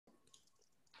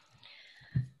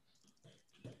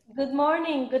Good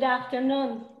morning, good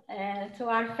afternoon to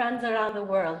our friends around the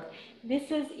world. This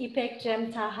is Ipek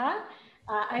Cem Taha.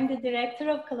 I'm the director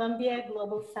of Columbia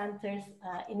Global Centers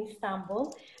in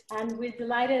Istanbul, and we're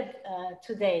delighted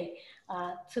today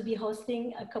to be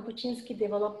hosting a Kapuscinski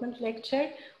Development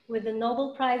Lecture with the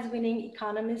Nobel Prize winning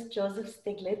economist Joseph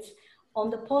Stiglitz on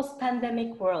the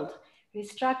post-pandemic world,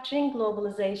 restructuring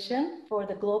globalization for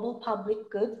the global public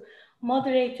good,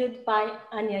 moderated by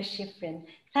Anya Schifrin.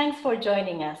 Thanks for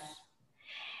joining us.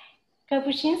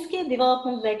 Kapuscinski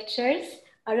Development Lectures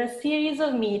are a series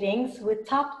of meetings with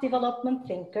top development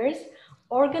thinkers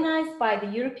organized by the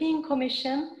European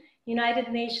Commission,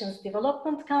 United Nations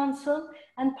Development Council,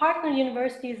 and partner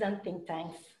universities and think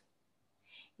tanks.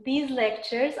 These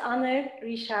lectures honor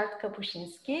Ryszard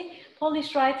Kapuscinski,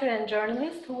 Polish writer and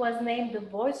journalist who was named the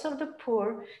Voice of the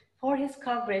Poor for his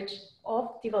coverage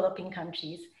of developing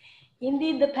countries.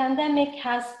 Indeed, the pandemic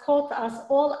has caught us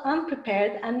all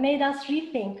unprepared and made us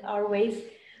rethink our ways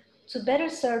to better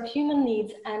serve human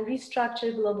needs and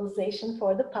restructure globalization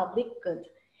for the public good.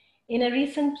 In a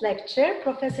recent lecture,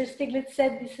 Professor Stiglitz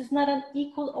said this is not an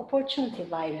equal opportunity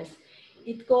virus.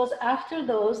 It goes after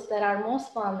those that are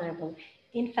most vulnerable.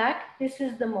 In fact, this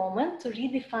is the moment to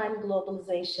redefine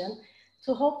globalization,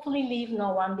 to hopefully leave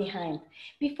no one behind.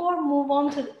 Before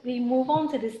we move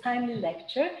on to this timely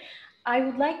lecture, I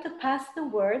would like to pass the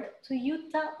word to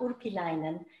Jutta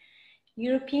Urpilainen,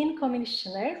 European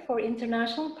Commissioner for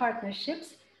International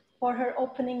Partnerships, for her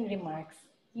opening remarks.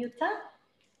 Jutta,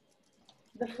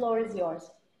 the floor is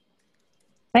yours.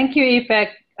 Thank you, Ipek,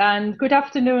 and good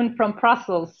afternoon from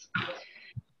Brussels.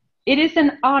 It is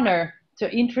an honor to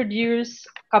introduce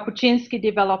Kapuscinski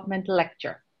Development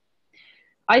Lecture.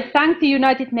 I thank the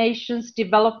United Nations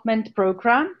Development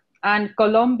Programme and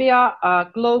Columbia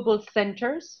Global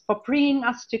Centers for bringing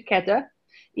us together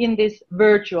in this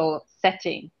virtual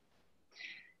setting.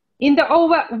 In the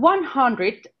over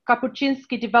 100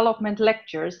 Kapuscinski Development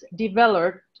Lectures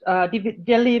delivered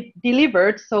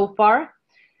so far,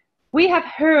 we have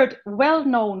heard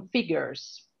well-known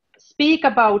figures speak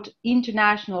about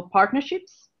international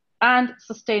partnerships and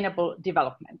sustainable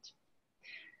development.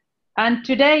 And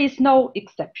today is no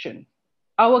exception.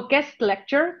 Our guest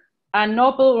lecturer and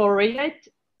Nobel laureate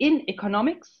in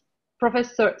economics,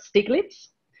 Professor Stiglitz,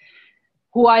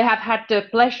 who I have had the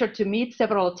pleasure to meet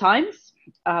several times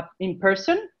in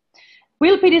person,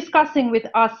 will be discussing with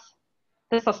us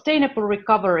the sustainable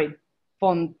recovery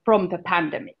from the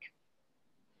pandemic.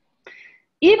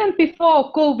 Even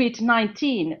before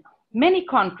COVID-19, many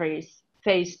countries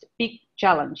faced big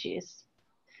challenges.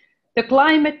 The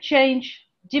climate change,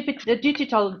 the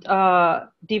digital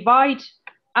divide,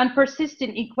 and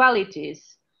persistent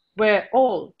inequalities were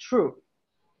all true.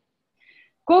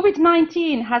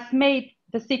 COVID-19 has made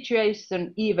the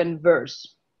situation even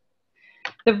worse.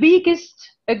 The weakest,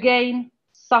 again,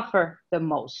 suffer the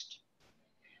most.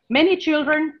 Many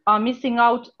children are missing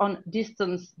out on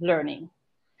distance learning.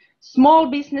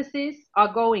 Small businesses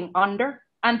are going under,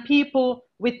 and people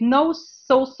with no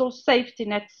social safety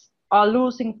nets are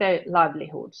losing their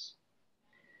livelihoods.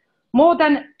 More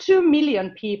than 2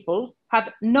 million people have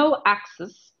no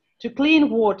access to clean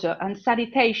water and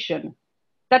sanitation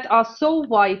that are so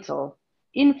vital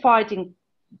in fighting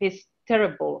this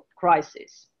terrible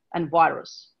crisis and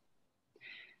virus.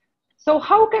 So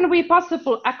how can we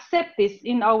possibly accept this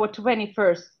in our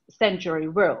 21st century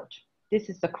world? This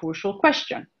is a crucial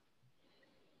question.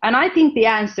 And I think the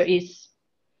answer is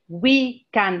we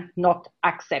cannot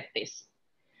accept this.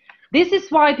 This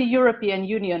is why the European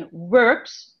Union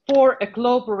works for a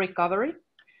global recovery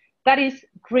that is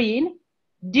green,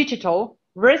 digital,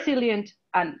 resilient,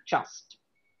 and just.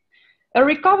 A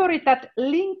recovery that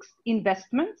links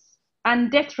investments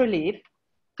and debt relief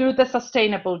to the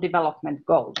sustainable development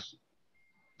goals.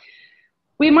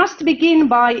 We must begin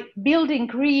by building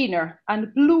greener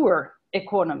and bluer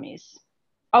economies.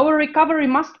 Our recovery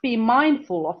must be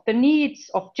mindful of the needs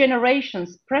of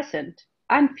generations present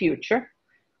and future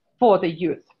for the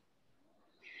youth.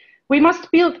 We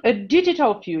must build a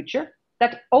digital future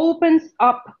that opens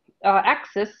up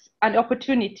access and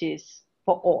opportunities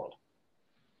for all.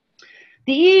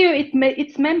 The EU,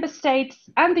 its member states,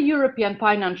 and the European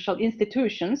financial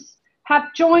institutions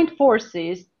have joined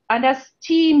forces, and as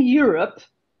Team Europe,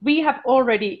 we have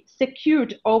already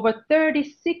secured over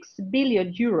 36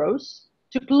 billion euros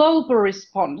to global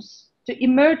response to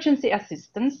emergency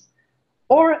assistance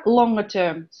or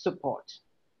longer-term support.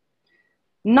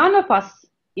 None of us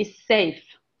is safe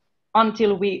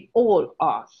until we all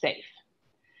are safe.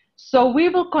 So we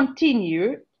will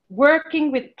continue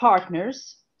working with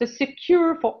partners to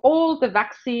secure for all the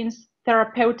vaccines,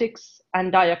 therapeutics,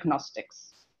 and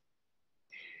diagnostics.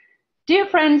 Dear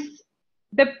friends,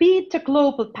 to beat the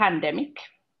global pandemic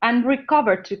and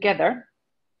recover together,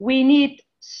 we need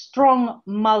strong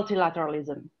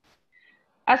multilateralism.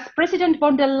 As President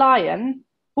von der Leyen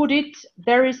put it,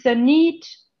 there is a need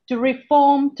to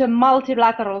reform the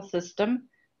multilateral system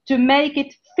to make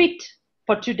it fit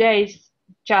for today's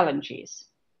challenges.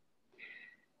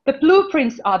 The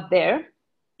blueprints are there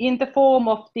in the form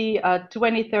of the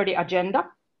 2030 Agenda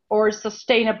or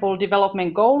Sustainable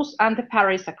Development Goals and the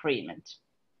Paris Agreement.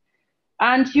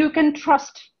 And you can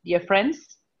trust, dear friends,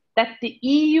 that the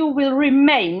EU will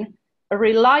remain a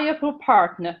reliable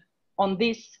partner on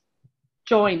this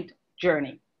joint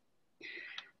journey.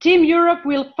 Team Europe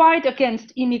will fight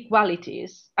against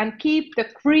inequalities and keep the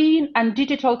green and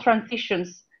digital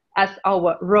transitions as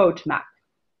our roadmap.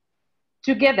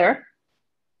 Together,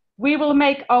 we will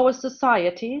make our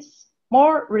societies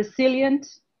more resilient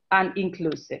and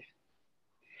inclusive.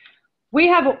 We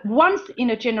have a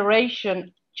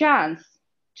once-in-a-generation chance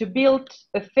to build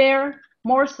a fair,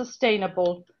 more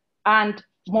sustainable and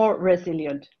more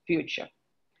resilient future.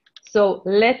 So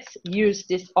let's use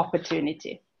this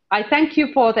opportunity. I thank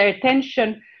you for the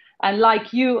attention, and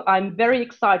like you, I'm very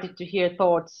excited to hear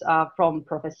thoughts from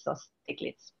Professor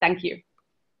Stiglitz. Thank you.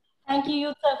 Thank you,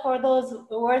 Jutta, for those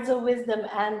words of wisdom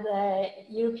and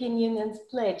European Union's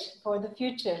pledge for the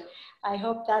future. I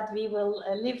hope that we will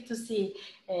live to see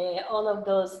all of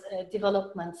those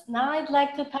developments. Now I'd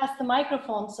like to pass the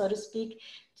microphone, so to speak,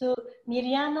 to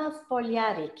Mirjana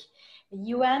Spoljarik,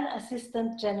 UN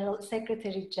Assistant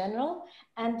Secretary General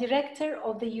and Director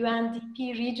of the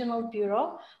UNDP Regional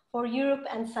Bureau for Europe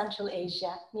and Central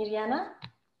Asia. Mirjana?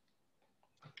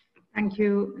 Thank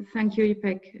you,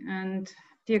 Ipek, and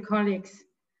dear colleagues.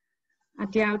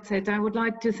 At the outset, I would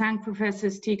like to thank Professor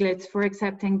Stiglitz for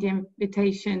accepting the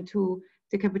invitation to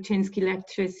the Kapuscinski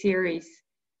Lecture series.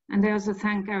 And I also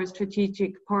thank our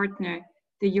strategic partner,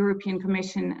 the European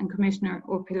Commission and Commissioner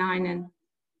Urpilainen,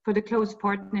 for the close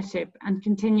partnership and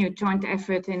continued joint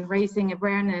effort in raising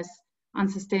awareness on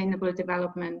sustainable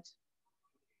development.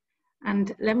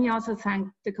 And let me also thank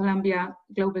the Columbia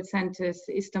Global Centers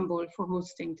Istanbul for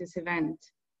hosting this event.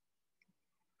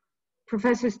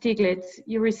 Professor Stiglitz,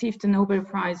 you received the Nobel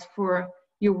Prize for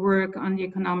your work on the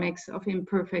economics of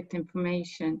imperfect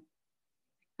information.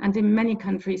 And in many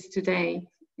countries today,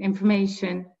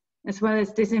 information as well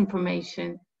as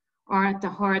disinformation are at the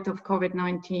heart of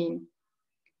COVID-19.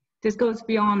 This goes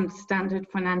beyond standard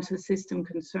financial system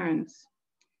concerns,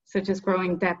 such as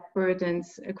growing debt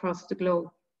burdens across the globe.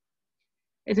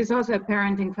 It is also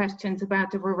apparent in questions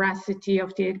about the veracity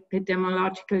of the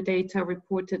epidemiological data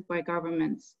reported by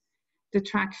governments, the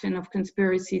traction of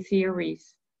conspiracy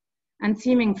theories, and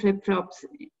seeming flip-flops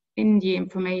in the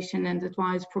information and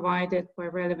advice provided by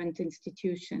relevant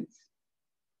institutions.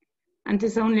 And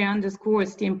this only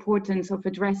underscores the importance of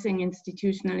addressing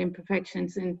institutional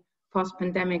imperfections in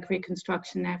post-pandemic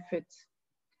reconstruction efforts.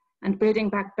 And building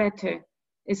back better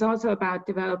is also about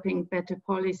developing better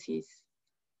policies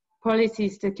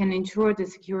that can ensure the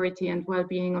security and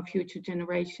well-being of future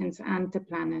generations and the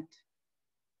planet.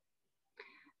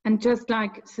 And just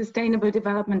like sustainable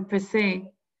development per se,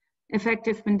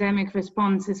 effective pandemic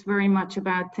response is very much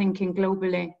about thinking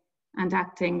globally and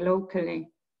acting locally.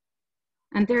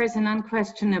 And there is an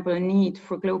unquestionable need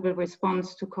for global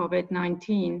response to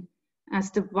COVID-19,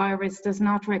 as the virus does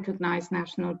not recognize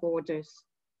national borders.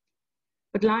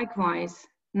 But likewise,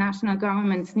 national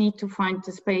governments need to find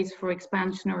the space for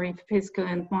expansionary fiscal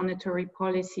and monetary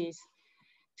policies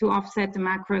to offset the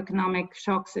macroeconomic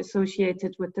shocks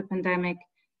associated with the pandemic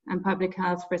and public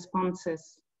health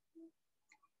responses.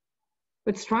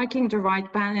 But striking the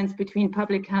right balance between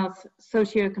public health,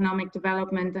 socioeconomic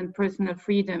development, and personal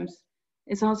freedoms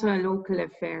is also a local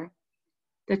affair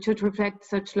that should reflect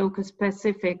such local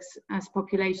specifics as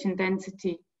population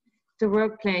density, the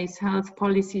workplace health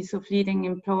policies of leading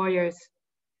employers,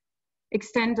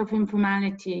 extent of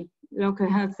informality, local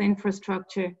health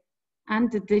infrastructure,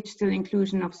 and the digital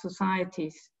inclusion of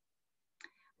societies.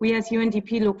 We as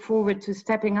UNDP look forward to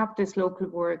stepping up this local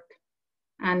work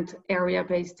and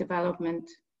area-based development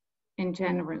in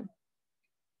general.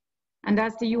 And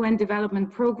as the UN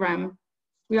Development Programme,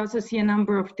 we also see a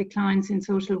number of declines in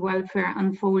social welfare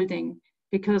unfolding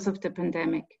because of the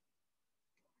pandemic.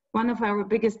 One of our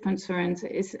biggest concerns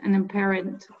is an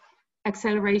apparent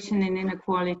acceleration in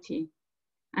inequality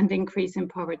and increase in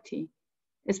poverty,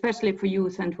 especially for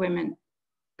youth and women,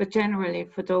 but generally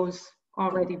for those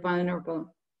already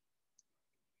vulnerable.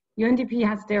 UNDP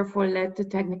has therefore led the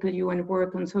technical UN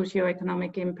work on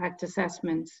socioeconomic impact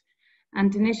assessments,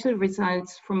 and initial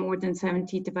results from more than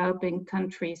 70 developing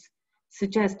countries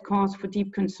suggest cause for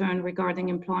deep concern regarding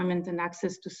employment and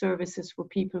access to services for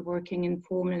people working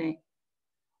informally.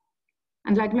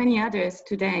 And like many others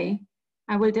today,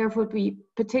 I will therefore be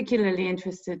particularly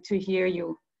interested to hear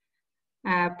you,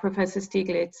 Professor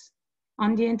Stiglitz,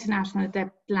 on the international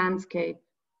debt landscape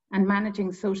and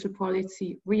managing social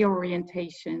policy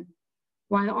reorientation,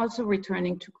 while also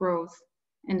returning to growth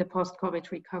in the post-COVID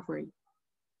recovery.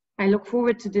 I look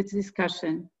forward to the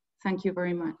discussion. Thank you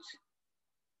very much.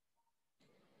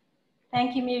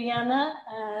 Thank you, Mirjana,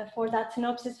 for that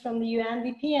synopsis from the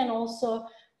UNDP and also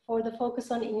for the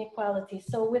focus on inequality.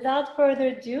 So without further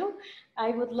ado, I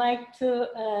would like to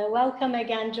welcome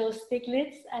again Joe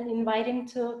Stiglitz and invite him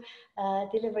to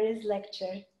deliver his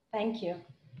lecture. Thank you.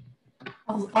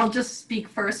 I'll just speak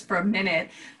first for a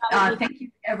minute. Thank you,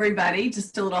 everybody.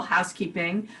 Just a little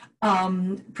housekeeping.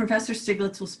 Professor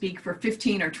Stiglitz will speak for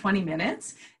 15 or 20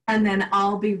 minutes, and then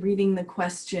I'll be reading the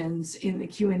questions in the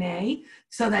Q&A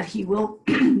so that he will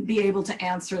be able to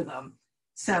answer them.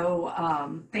 So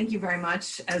thank you very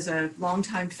much. As a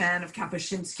longtime fan of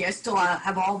Kapuscinski, I still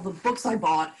have all the books I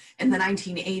bought in the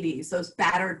 1980s. Those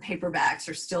battered paperbacks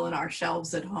are still in our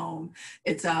shelves at home.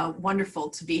 It's wonderful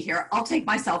to be here. I'll take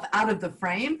myself out of the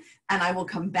frame and I will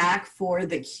come back for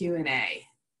the Q&A.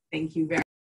 Thank you very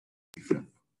much.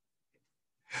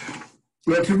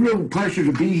 Well, it's a real pleasure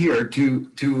to be here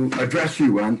to address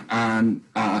you on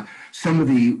some of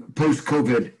the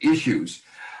post-COVID issues.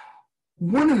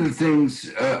 One of the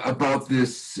things about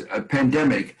this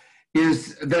pandemic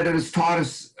is that it has taught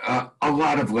us a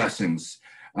lot of lessons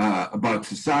about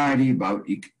society, about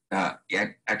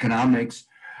economics.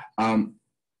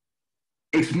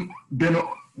 It's been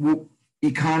what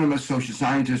economists, social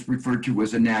scientists refer to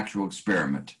as a natural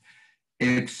experiment.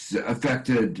 It's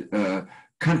affected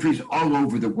countries all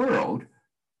over the world,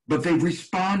 but they've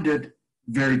responded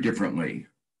very differently.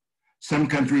 Some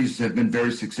countries have been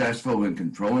very successful in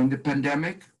controlling the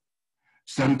pandemic.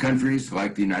 Some countries,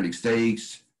 like the United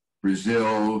States,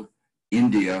 Brazil,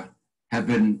 India, have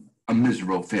been a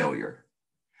miserable failure.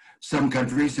 Some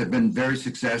countries have been very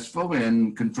successful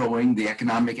in controlling the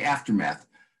economic aftermath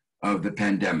of the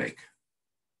pandemic.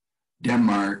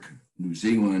 Denmark, New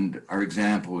Zealand are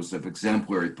examples of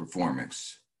exemplary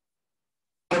performance.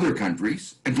 Other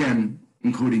countries, again,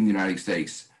 including the United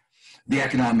States, the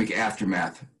economic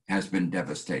aftermath has been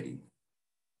devastating.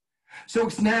 So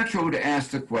it's natural to ask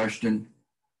the question,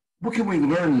 what can we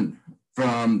learn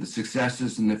from the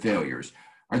successes and the failures?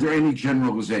 Are there any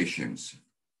generalizations?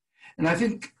 And I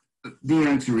think the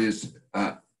answer is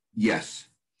yes.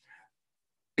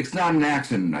 It's not an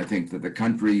accident, I think, that the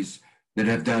countries that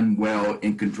have done well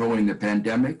in controlling the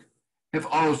pandemic have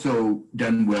also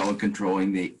done well in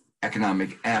controlling the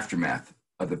economic aftermath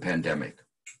of the pandemic.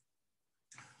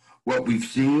 What we've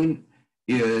seen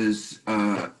is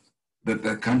that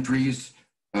the countries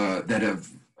that have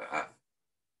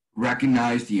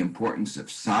recognized the importance of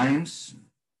science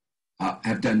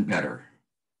have done better.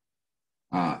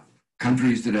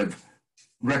 Countries that have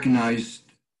recognized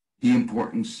the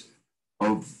importance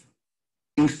of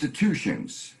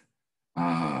institutions,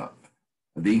 the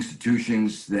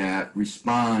institutions that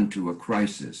respond to a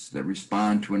crisis, that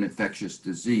respond to an infectious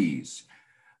disease,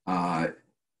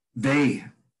 they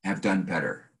have done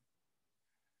better.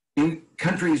 In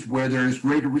countries where there is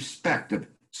greater respect of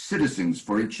citizens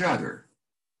for each other,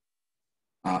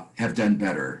 have done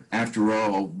better. After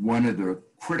all, one of the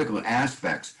critical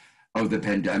aspects of the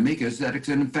pandemic is that it's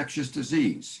an infectious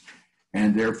disease.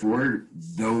 And therefore,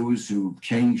 those who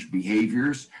change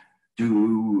behaviors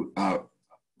to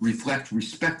reflect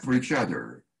respect for each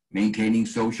other, maintaining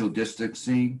social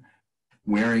distancing,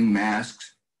 wearing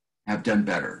masks, have done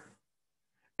better.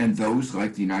 And those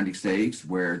like the United States,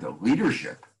 where the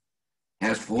leadership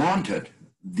has flaunted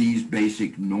these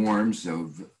basic norms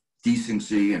of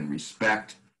decency and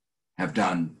respect, have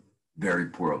done very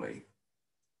poorly.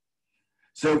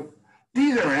 So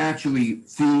these are actually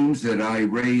themes that I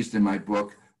raised in my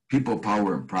book, People,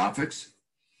 Power, and Profits,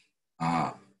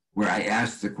 where I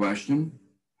asked the question,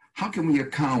 how can we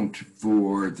account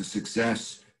for the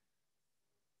success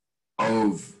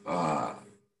of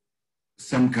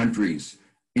some countries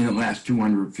in the last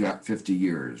 250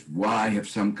 years? Why have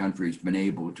some countries been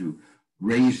able to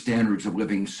raise standards of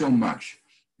living so much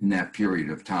in that period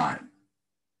of time?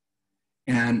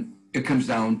 And it comes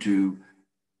down to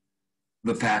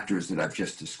the factors that I've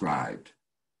just described: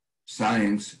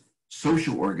 science,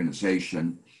 social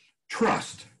organization,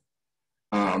 trust,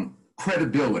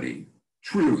 credibility,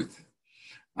 truth,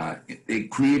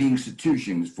 creating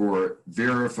institutions for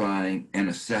verifying and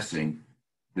assessing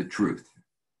the truth.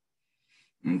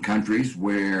 In countries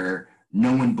where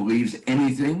no one believes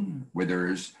anything, where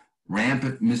there's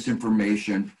rampant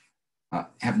misinformation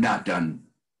have not done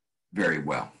very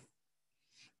well.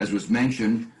 As was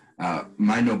mentioned,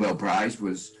 my Nobel Prize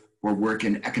was for work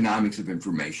in economics of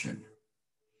information,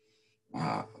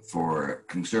 for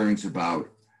concerns about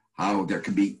how there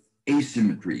can be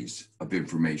asymmetries of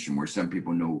information where some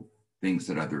people know things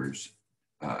that others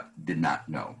did not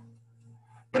know.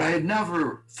 But I had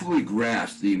never fully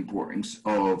grasped the importance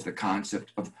of the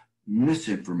concept of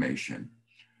misinformation,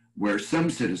 where some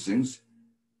citizens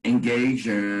engage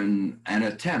in an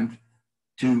attempt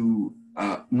to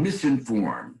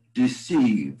misinform,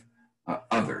 deceive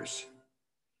others.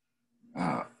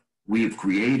 We have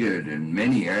created in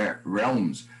many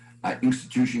realms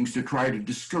institutions to try to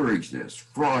discourage this,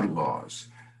 fraud laws,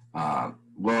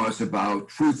 laws about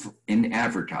truth in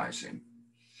advertising.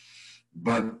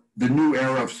 But the new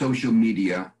era of social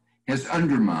media has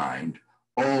undermined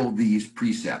all these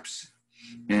precepts,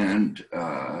 and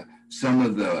some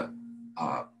of the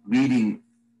leading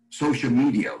social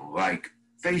media, like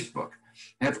Facebook,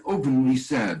 have openly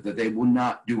said that they will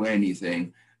not do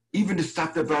anything, even to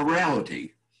stop the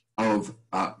virality of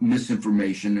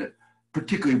misinformation,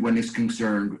 particularly when it's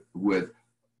concerned with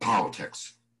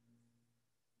politics.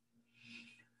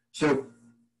 So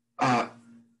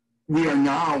we are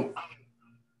now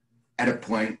at a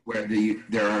point where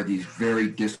there are these very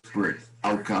disparate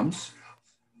outcomes.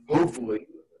 Hopefully,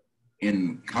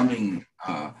 in coming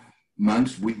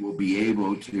months, we will be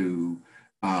able to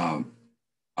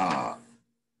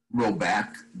roll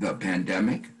back the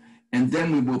pandemic, and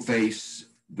then we will face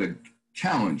the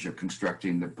challenge of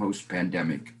constructing the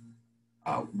post-pandemic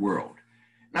world.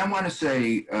 And I want to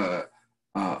say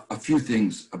a few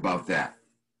things about that.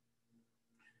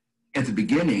 At the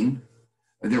beginning,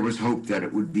 there was hope that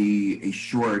it would be a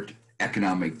short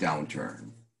economic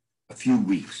downturn, a few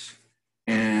weeks,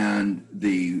 and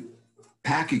the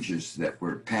packages that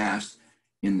were passed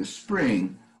in the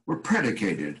spring were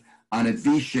predicated on a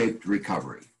V-shaped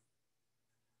recovery.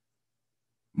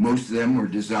 Most of them were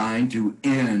designed to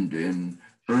end in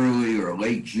early or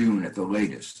late June at the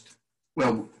latest.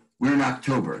 Well, we're in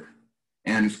October,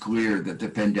 and it's clear that the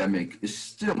pandemic is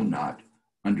still not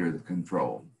under the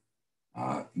control.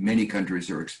 Many countries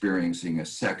are experiencing a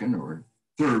second or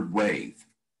third wave.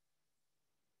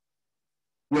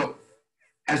 Well,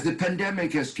 as the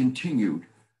pandemic has continued,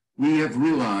 we have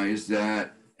realized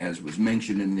that, as was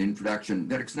mentioned in the introduction,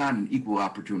 that it's not an equal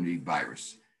opportunity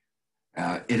virus.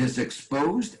 It has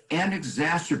exposed and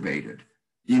exacerbated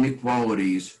the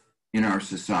inequalities in our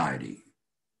society.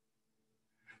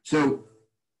 So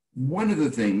one of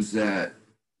the things that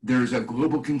there's a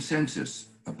global consensus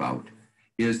about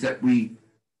is that we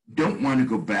don't want to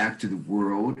go back to the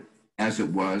world as it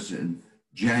was in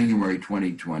January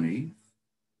 2020.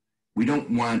 We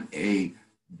don't want a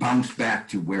bounce back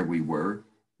to where we were.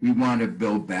 We want to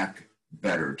build back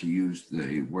better, to use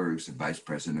the words of Vice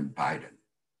President Biden.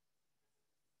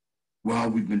 While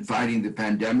we've been fighting the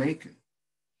pandemic,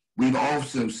 we've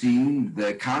also seen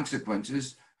the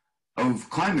consequences of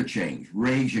climate change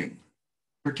raging,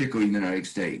 particularly in the United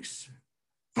States.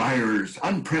 Fires,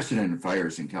 unprecedented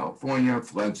fires in California,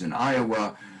 floods in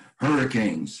Iowa,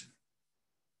 hurricanes.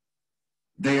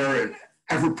 They are an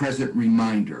ever-present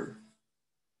reminder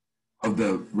of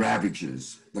the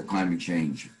ravages that climate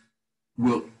change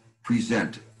will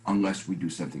present unless we do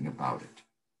something about it.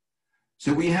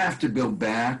 So we have to build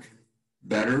back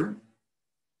better,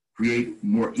 create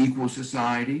more equal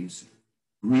societies,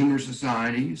 greener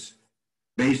societies,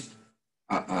 based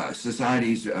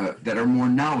societies that are more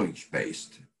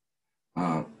knowledge-based,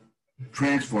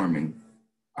 transforming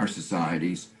our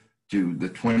societies to the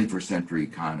 21st century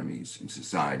economies and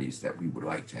societies that we would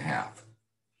like to have.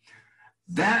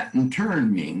 That in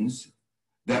turn means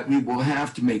that we will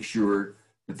have to make sure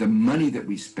that the money that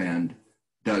we spend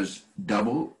does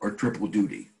double or triple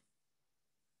duty.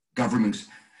 Governments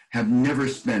have never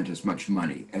spent as much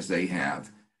money as they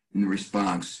have in the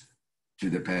response to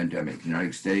the pandemic. In the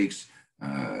United States,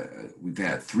 we've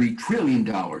had $3 trillion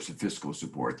of fiscal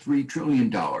support, $3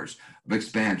 trillion of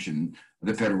expansion of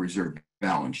the Federal Reserve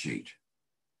balance sheet.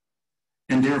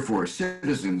 And therefore,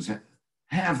 citizens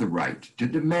have the right to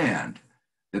demand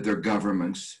that their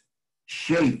governments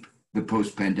shape the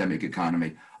post-pandemic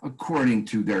economy according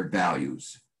to their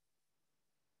values.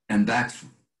 And that's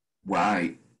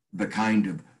why the kind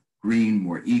of green,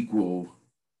 more equal,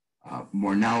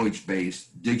 more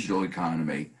knowledge-based digital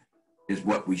economy is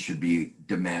what we should be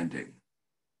demanding.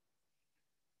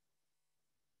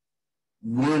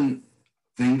 One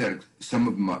thing that some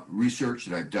of my research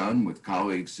that I've done with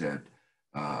colleagues at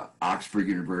Oxford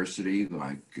University,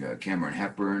 like Cameron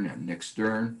Hepburn and Nick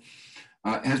Stern,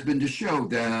 has been to show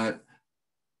that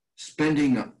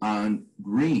spending on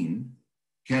green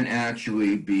can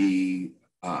actually be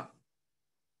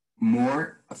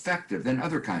more effective than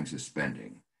other kinds of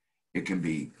spending. It can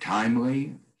be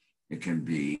timely, it can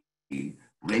be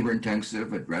labor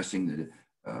intensive, addressing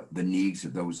the needs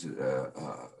of those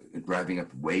driving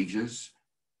up wages,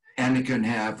 and it can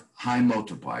have high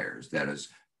multipliers, that is,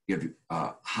 give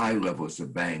high levels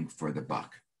of bang for the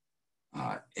buck.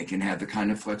 It can have the kind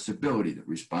of flexibility that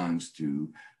responds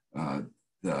to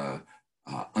the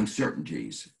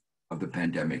uncertainties of the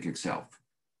pandemic itself.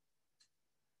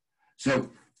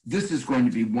 So this is going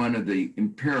to be one of the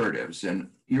imperatives, and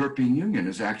European Union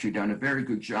has actually done a very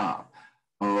good job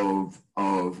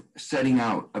of setting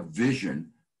out a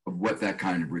vision of what that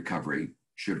kind of recovery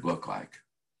should look like.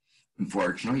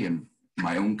 Unfortunately, in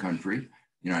my own country,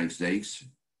 the United States,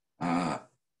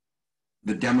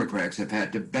 the Democrats have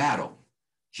had to battle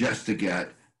just to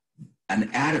get an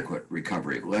adequate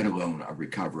recovery, let alone a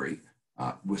recovery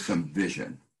with some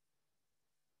vision.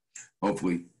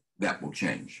 Hopefully that will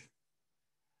change.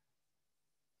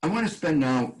 I want to spend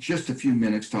now just a few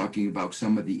minutes talking about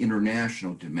some of the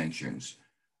international dimensions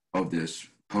of this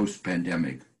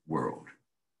post-pandemic world.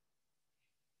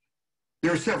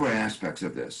 There are several aspects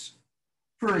of this.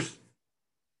 First,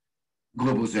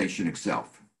 globalization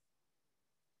itself.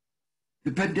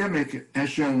 The pandemic has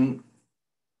shown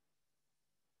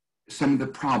some of the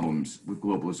problems with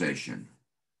globalization.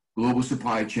 Global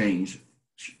supply chains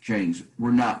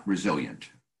were not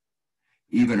resilient.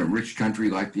 Even a rich country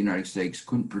like the United States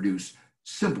couldn't produce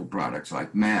simple products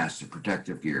like masks and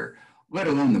protective gear, let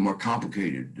alone the more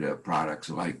complicated products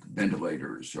like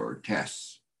ventilators or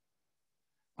tests.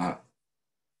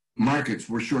 Markets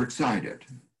were short-sighted,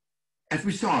 as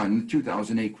we saw in the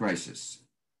 2008 crisis.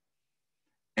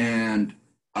 And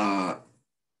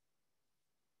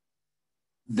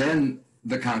then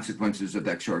the consequences of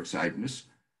that short-sightedness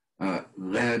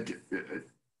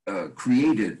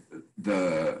created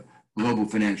the global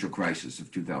financial crisis of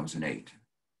 2008.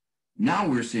 Now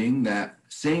we're seeing that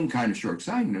same kind of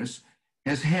short-sightedness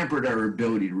has hampered our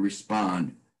ability to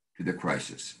respond to the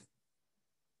crisis.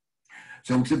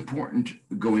 So it's important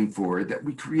going forward that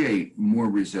we create more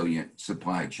resilient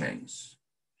supply chains,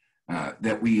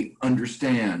 that we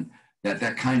understand that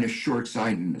that kind of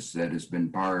short-sightedness that has been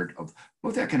part of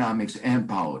both economics and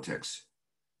politics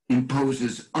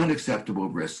imposes unacceptable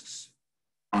risks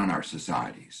on our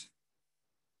societies.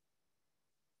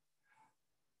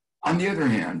 On the other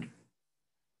hand,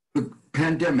 the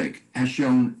pandemic has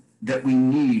shown that we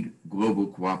need global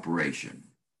cooperation.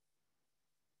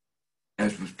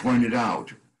 As was pointed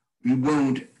out, we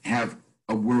won't have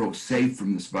a world safe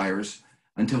from this virus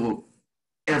until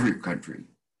every country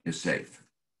is safe.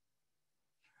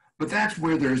 But that's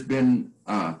where there's been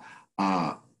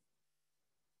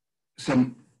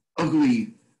some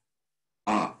ugly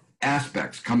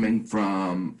aspects coming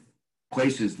from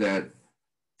places that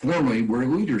formerly were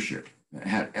leadership,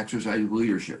 had exercised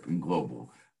leadership in global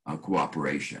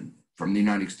cooperation, from the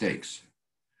United States,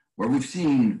 where we've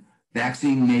seen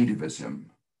vaccine nativism,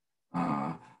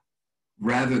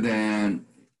 rather than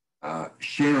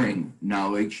sharing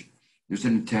knowledge. There's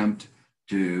an attempt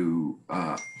to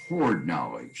hoard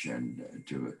knowledge and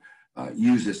to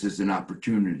use this as an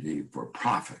opportunity for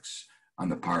profits on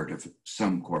the part of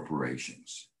some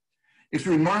corporations. It's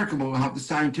remarkable how the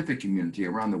scientific community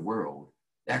around the world,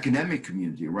 the academic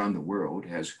community around the world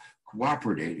has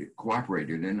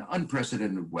cooperated in an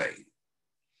unprecedented way.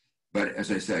 But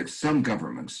as I said, some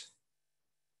governments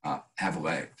have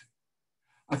lagged.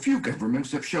 A few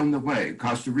governments have shown the way.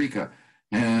 Costa Rica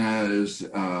has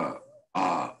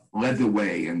led the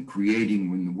way in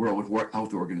creating in the World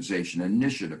Health Organization an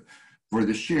initiative for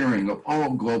the sharing of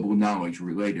all global knowledge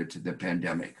related to the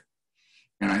pandemic.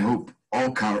 And I hope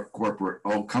all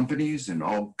companies and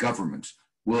all governments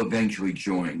will eventually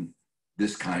join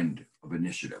this kind of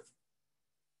initiative.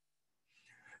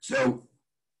 So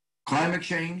climate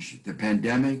change, the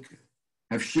pandemic,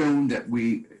 have shown that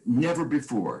we never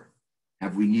before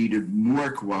have we needed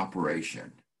more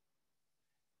cooperation.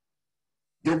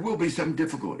 There will be some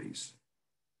difficulties.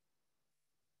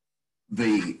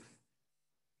 The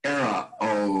era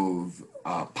of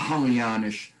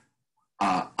Pollyannish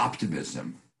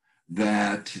optimism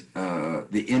that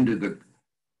the end of the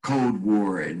Cold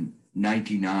War in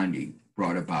 1990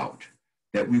 brought about,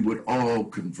 that we would all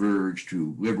converge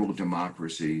to liberal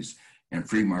democracies and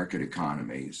free market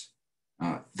economies,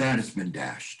 that has been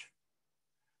dashed.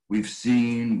 We've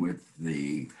seen with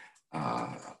the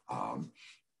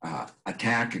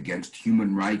attack against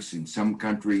human rights in some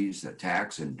countries,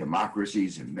 attacks on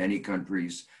democracies in many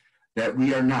countries, that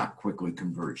we are not quickly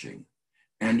converging.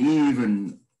 And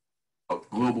even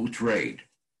global trade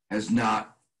has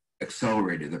not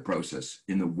accelerated the process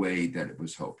in the way that it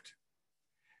was hoped.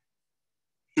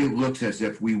 It looks as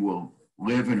if we will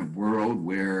live in a world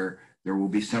where there will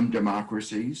be some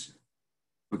democracies,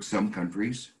 but some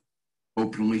countries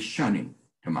openly shunning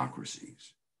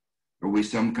democracies. There will be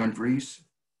some countries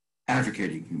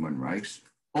advocating human rights,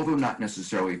 although not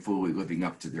necessarily fully living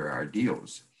up to their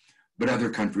ideals, but other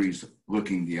countries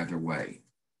looking the other way.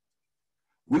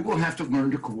 We will have to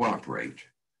learn to cooperate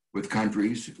with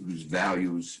countries whose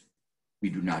values we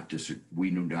do not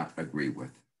agree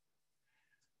with.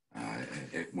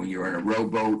 When you're in a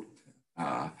rowboat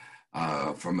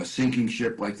from a sinking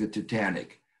ship like the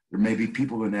Titanic, there may be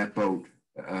people in that boat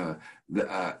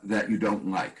that you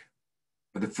don't like.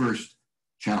 But the first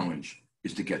challenge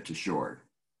is to get to shore.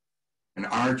 And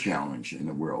our challenge in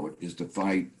the world is to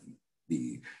fight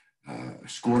the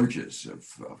scourges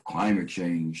of climate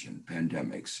change and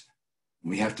pandemics.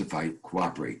 We have to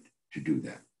cooperate to do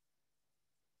that.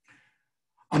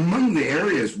 Among the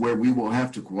areas where we will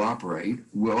have to cooperate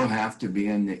will have to be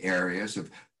in the areas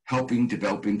of helping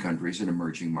developing countries and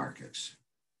emerging markets.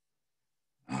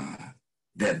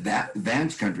 That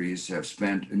advanced countries have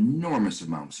spent enormous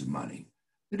amounts of money.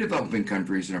 The developing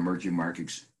countries and emerging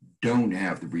markets don't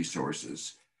have the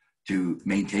resources to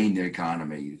maintain their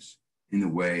economies in the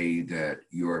way that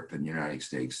Europe and the United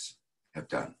States have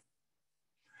done.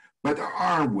 But there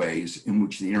are ways in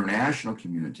which the international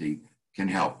community can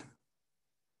help.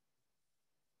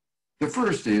 The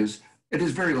first is, it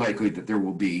is very likely that there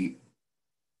will be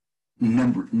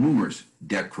numerous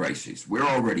debt crises. We're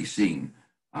already seeing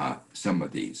some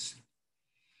of these.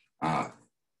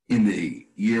 In the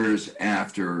years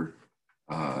after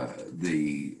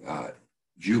the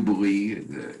Jubilee,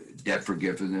 the debt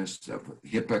forgiveness of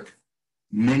HIPC,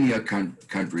 many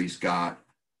countries got,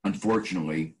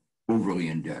 unfortunately, overly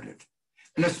indebted.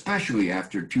 And especially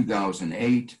after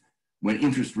 2008, when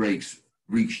interest rates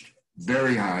reached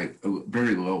very high,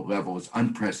 very low levels,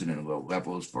 unprecedented low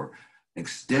levels for an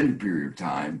extended period of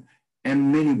time,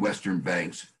 and many Western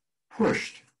banks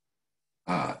pushed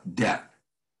debt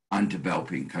on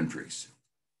developing countries.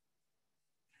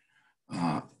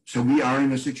 So we are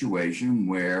in a situation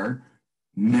where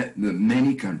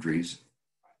many countries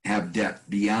have debt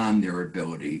beyond their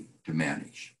ability to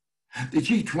manage. The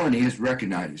G20 has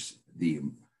recognized the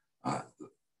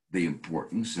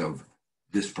importance of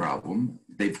this problem.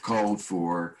 They've called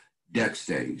for debt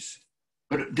stays,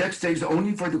 but debt stays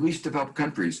only for the least developed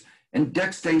countries, and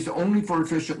debt stays only for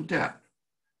official debt.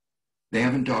 They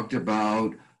haven't talked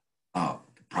about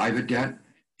private debt,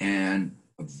 and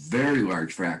a very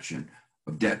large fraction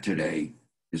of debt today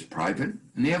is private,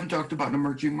 and they haven't talked about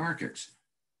emerging markets,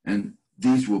 and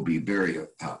these will be very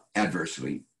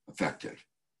adversely affected.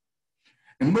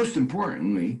 And most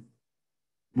importantly,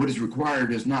 what is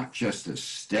required is not just a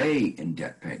stay in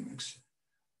debt payments.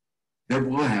 There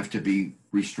will have to be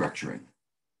restructuring.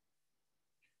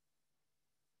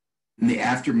 In the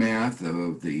aftermath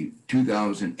of the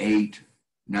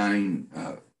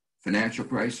 2008-9 financial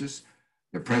crisis,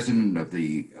 the president of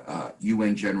the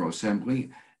UN General Assembly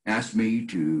asked me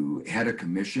to head a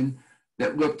commission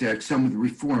that looked at some of the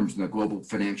reforms in the global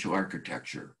financial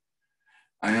architecture.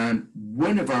 And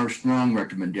one of our strong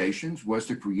recommendations was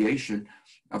the creation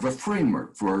of a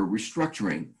framework for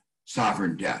restructuring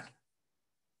sovereign debt.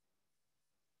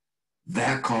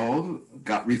 That call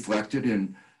got reflected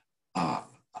in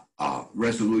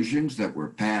resolutions that were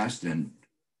passed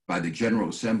by the General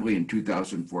Assembly in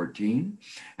 2014,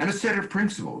 and a set of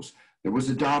principles that was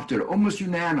adopted almost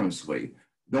unanimously,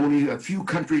 with only a few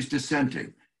countries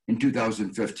dissenting, in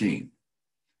 2015.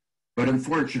 But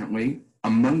unfortunately,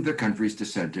 among the countries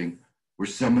dissenting were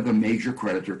some of the major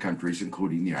creditor countries,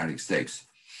 including the United States.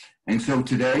 And so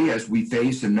today, as we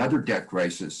face another debt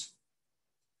crisis,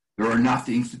 there are not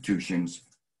the institutions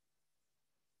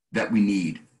that we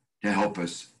need to help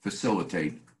us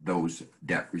facilitate those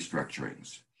debt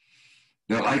restructurings.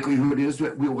 The likelihood is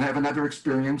that we will have another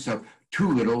experience of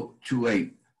too little, too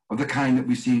late, of the kind that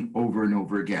we've seen over and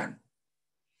over again.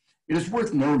 It is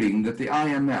worth noting that the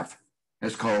IMF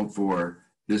has called for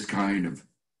this kind of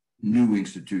new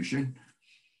institution.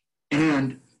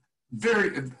 And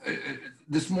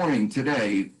this morning,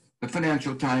 today, the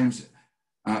Financial Times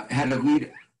had a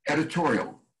lead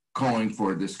editorial calling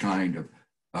for this kind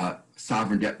of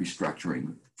sovereign debt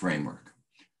restructuring framework.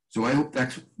 So I hope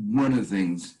that's one of the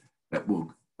things that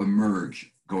will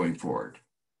emerge going forward.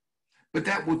 But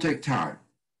that will take time.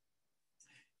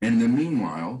 And in the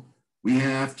meanwhile, we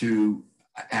have to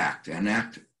act and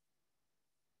act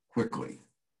quickly.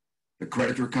 The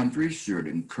creditor countries should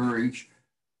encourage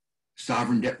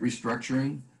sovereign debt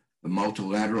restructuring. The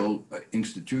multilateral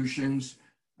institutions,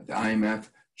 the IMF,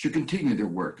 should continue their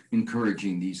work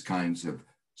encouraging these kinds of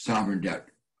sovereign debt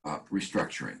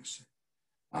restructurings.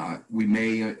 We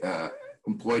may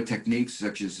employ techniques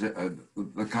such as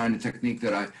the kind of technique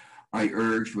that I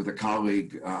urged with a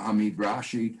colleague, Hamid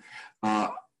Rashid,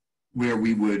 where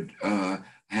we would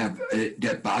have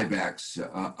debt buybacks,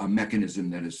 a mechanism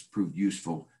that has proved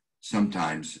useful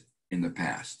sometimes in the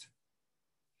past.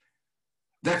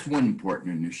 That's one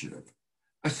important initiative.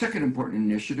 A second important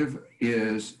initiative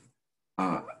is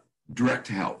direct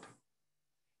help.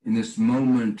 In this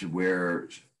moment where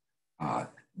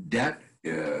debt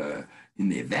in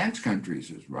the advanced countries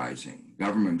is rising,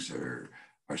 governments are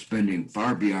spending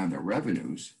far beyond their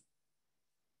revenues,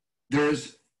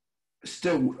 there's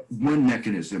still one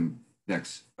mechanism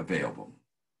that's available.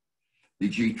 The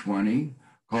G20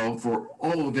 called for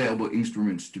all available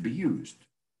instruments to be used,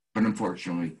 but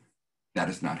unfortunately, that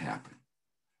has not happened.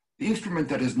 The instrument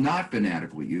that has not been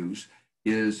adequately used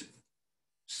is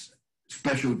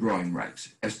special drawing rights,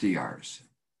 SDRs.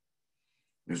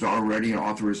 There's already an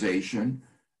authorization,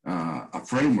 a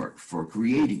framework for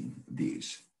creating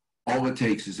these. All it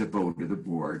takes is a vote of the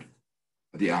board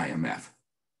of the IMF.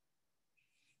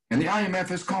 And the IMF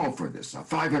has called for this,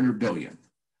 $500 billion.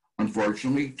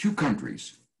 Unfortunately, two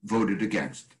countries voted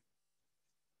against,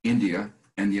 India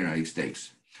and the United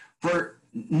States, for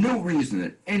no reason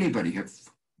that anybody has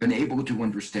been able to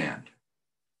understand.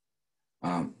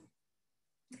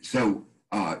 So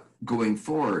going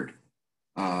forward,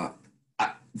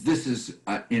 this is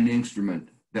an instrument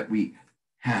that we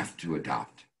have to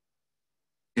adopt.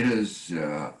 It is,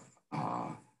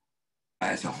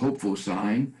 as a hopeful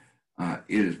sign,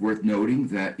 it is worth noting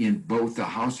that in both the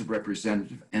House of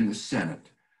Representatives and the Senate,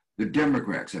 the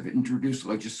Democrats have introduced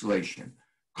legislation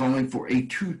calling for a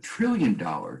 $2 trillion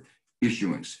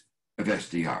issuance of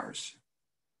SDRs.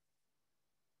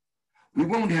 We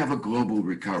won't have a global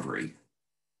recovery,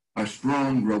 a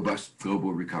strong, robust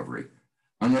global recovery,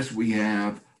 unless we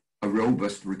have a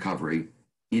robust recovery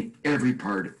in every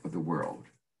part of the world.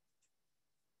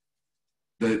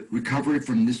 The recovery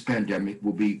from this pandemic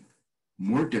will be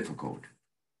more difficult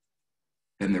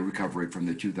than the recovery from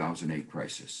the 2008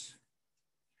 crisis.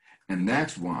 And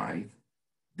that's why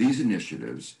these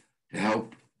initiatives to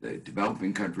help the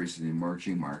developing countries and the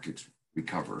emerging markets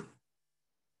recover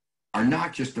are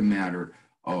not just a matter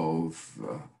of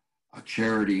a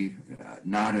charity,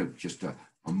 not just a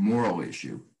moral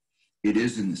issue. It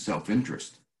is in the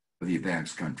self-interest of the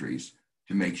advanced countries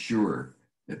to make sure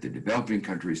that the developing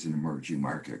countries and emerging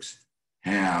markets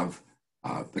have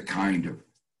the kind of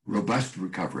robust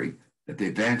recovery that the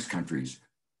advanced countries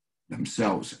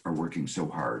themselves are working so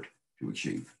hard to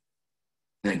achieve.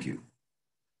 Thank you.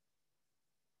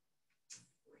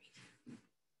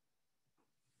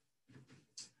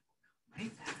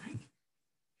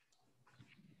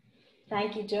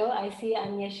 Thank you, Joe. I see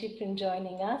Anya Shifrin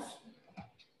joining us.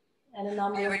 And a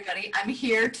number. Hi, everybody. I'm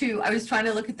here to, I was trying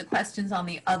to look at the questions on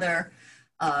the other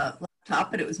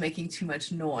laptop, but it was making too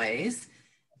much noise.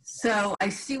 So I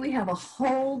see we have a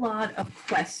whole lot of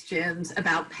questions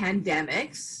about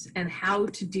pandemics and how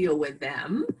to deal with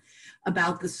them,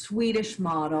 about the Swedish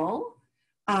model,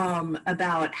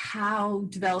 about how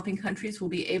developing countries will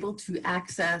be able to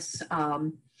access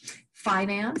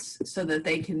finance so that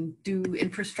they can do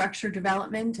infrastructure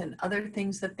development and other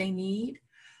things that they need.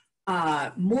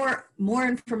 More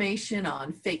information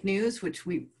on fake news, which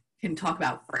we can talk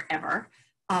about forever,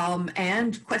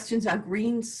 and questions about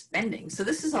green spending. So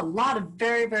this is a lot of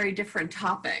very, very different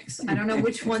topics. I don't know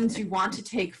which ones you want to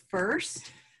take first.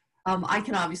 I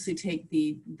can obviously take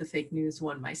the fake news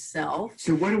one myself.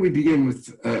 So why don't we begin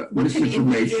with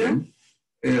misinformation?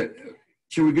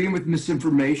 Should we begin with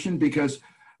misinformation? Because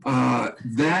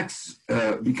that's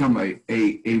become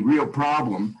a real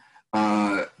problem.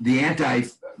 The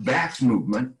anti-vax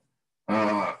movement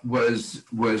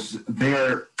was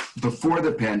there before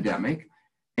the pandemic,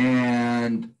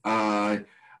 and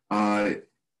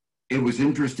it was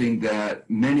interesting that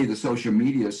many of the social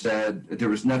media said that there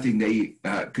was nothing they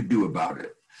could do about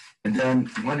it. And then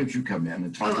why don't you come in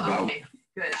and talk about... Okay,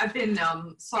 good. I've been,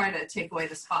 sorry to take away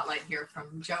the spotlight here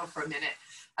from Joe for a minute.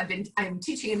 I'm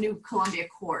teaching a new Columbia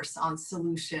course on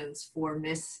solutions for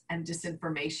mis and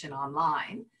disinformation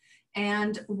online.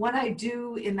 And what I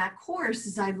do in that course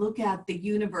is I look at the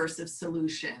universe of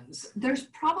solutions. There's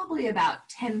probably about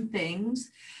 10 things,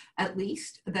 at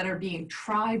least, that are being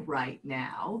tried right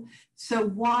now. So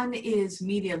one is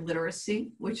media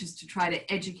literacy, which is to try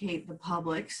to educate the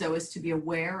public so as to be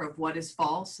aware of what is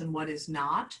false and what is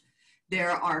not.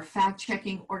 There are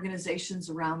fact-checking organizations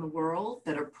around the world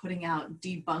that are putting out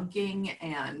debunking,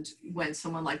 and when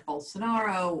someone like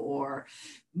Bolsonaro or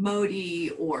Modi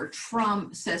or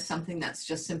Trump says something that's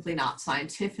just simply not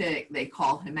scientific, they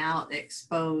call him out, they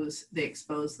expose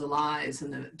the lies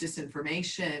and the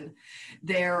disinformation.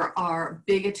 There are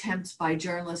big attempts by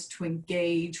journalists to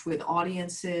engage with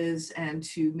audiences and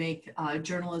to make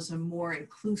journalism more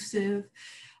inclusive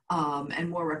and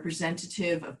more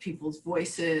representative of people's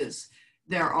voices.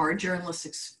 There are journalists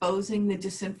exposing the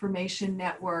disinformation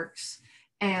networks.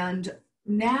 And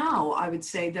now I would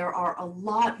say there are a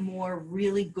lot more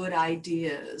really good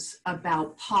ideas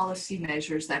about policy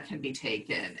measures that can be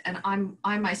taken. And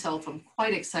I myself am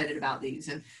quite excited about these.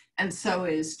 And so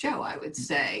is Joe, I would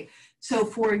say. So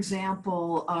for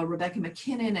example, Rebecca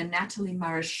McKinnon and Natalie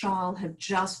Maréchal have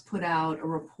just put out a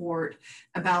report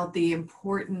about the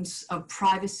importance of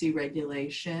privacy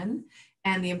regulation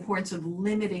and the importance of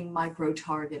limiting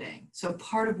micro-targeting. So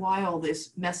part of why all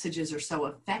these messages are so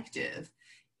effective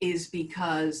is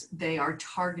because they are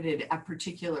targeted at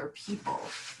particular people.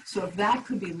 So if that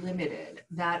could be limited,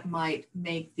 that might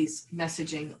make this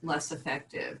messaging less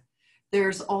effective.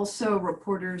 There's also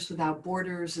Reporters Without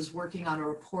Borders is working on a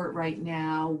report right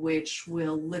now which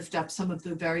will lift up some of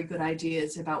the very good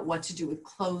ideas about what to do with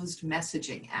closed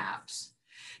messaging apps.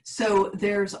 So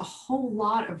there's a whole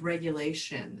lot of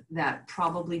regulation that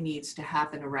probably needs to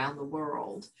happen around the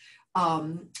world.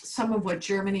 Some of what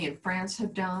Germany and France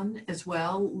have done as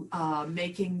well,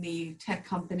 making the tech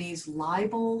companies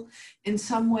liable in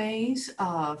some ways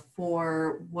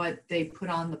for what they put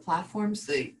on the platforms,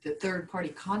 the third-party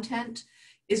content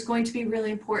is going to be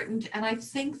really important. And I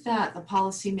think that the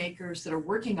policymakers that are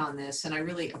working on this, and I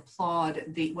really applaud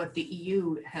what the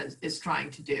EU is trying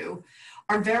to do,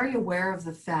 are very aware of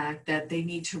the fact that they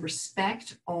need to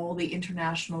respect all the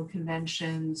international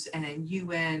conventions and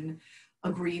UN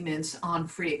agreements on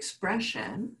free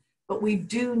expression, but we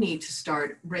do need to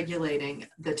start regulating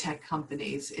the tech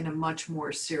companies in a much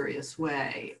more serious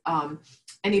way.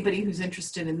 Anybody who's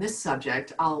interested in this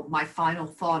subject, my final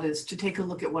thought is to take a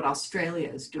look at what Australia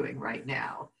is doing right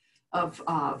now of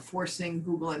forcing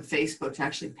Google and Facebook to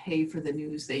actually pay for the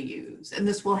news they use. And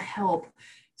this will help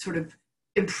sort of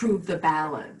improve the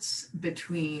balance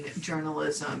between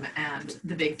journalism and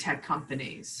the big tech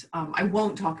companies. I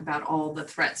won't talk about all the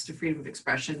threats to freedom of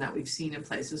expression that we've seen in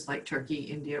places like Turkey,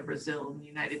 India, Brazil, the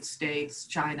United States,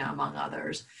 China, among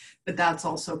others, but that's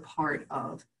also part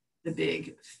of the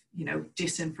big,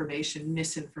 disinformation,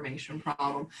 misinformation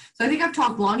problem. So I think I've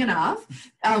talked long enough.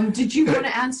 Did you want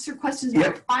to answer questions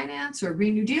about finance or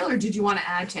Green New Deal, or did you want to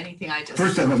add to anything I just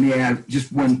First, let me add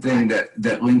just one thing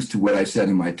that links to what I said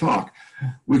in my talk,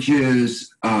 which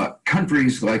is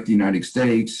countries like the United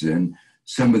States and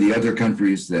some of the other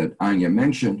countries that Anya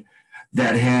mentioned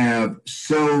that have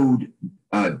sowed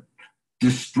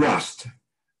distrust,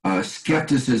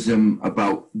 skepticism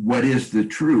about what is the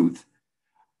truth,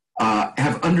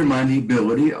 have undermined the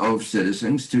ability of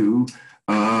citizens to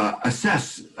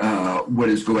assess what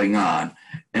is going on.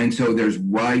 And so there's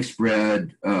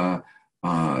widespread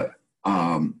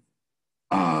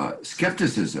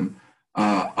skepticism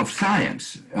of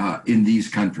science in these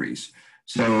countries.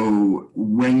 So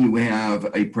when you have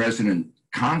a president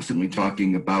constantly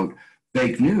talking about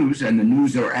fake news and the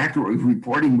news are accurately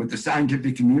reporting what the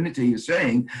scientific community is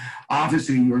saying,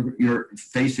 obviously you're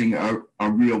facing a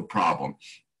real problem.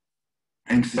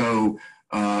 And so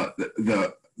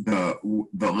the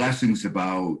lessons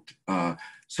about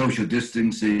social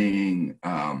distancing,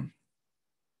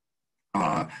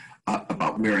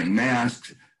 about wearing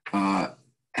masks,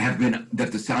 have been,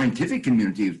 that the scientific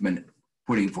community has been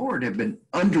putting forward, have been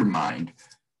undermined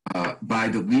by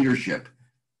the leadership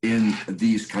in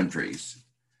these countries.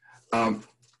 There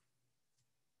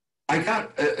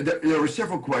were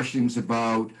several questions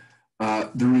about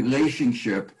the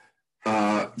relationship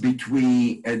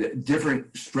between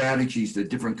different strategies that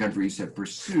different countries have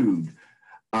pursued.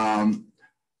 One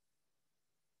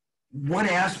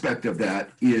aspect of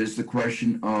that is the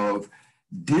question of,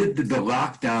 did the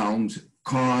lockdowns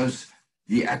cause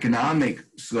the economic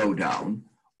slowdown,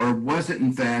 or was it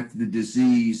in fact the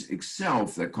disease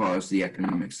itself that caused the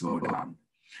economic slowdown?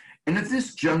 And at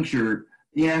this juncture,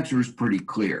 the answer is pretty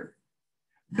clear,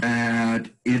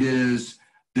 that it is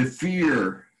the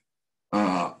fear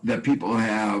that people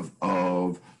have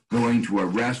of going to a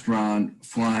restaurant,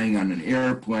 flying on an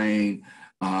airplane,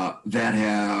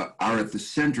 that are at the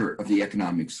center of the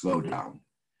economic slowdown.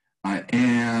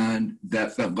 And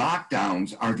that the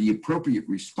lockdowns are the appropriate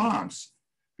response,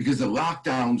 because the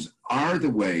lockdowns are the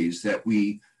ways that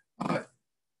we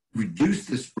reduce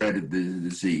the spread of the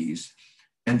disease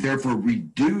and therefore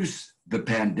reduce the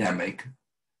pandemic,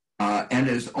 and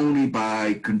it is only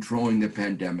by controlling the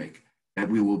pandemic that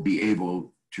we will be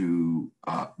able to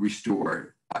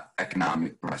restore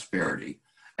economic prosperity.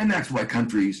 And that's why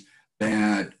countries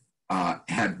that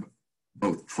had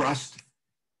both trust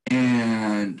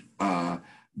and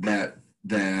that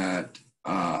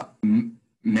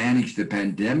managed the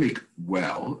pandemic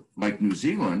well, like New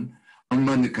Zealand,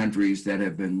 among the countries that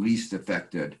have been least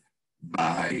affected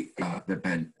by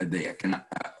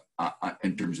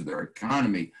in terms of their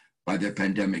economy by the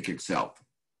pandemic itself.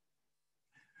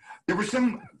 There were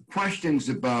some questions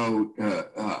about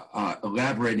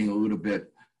elaborating a little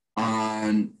bit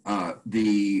on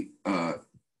the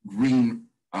green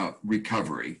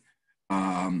recovery.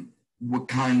 What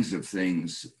kinds of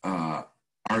things are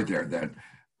there that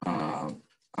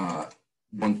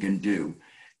one can do?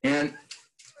 And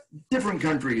different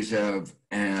countries have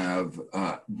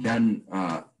done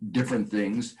different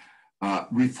things,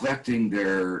 reflecting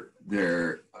their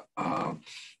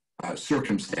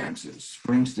circumstances.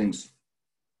 For instance,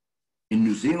 in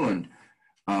New Zealand,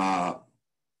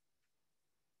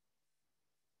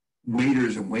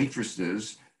 waiters and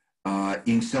waitresses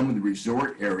in some of the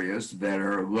resort areas that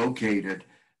are located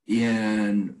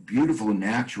in beautiful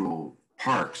natural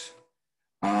parks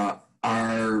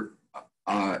are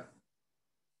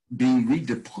being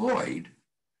redeployed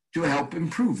to help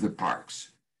improve the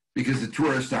parks, because the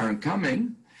tourists aren't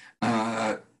coming.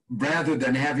 Rather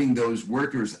than having those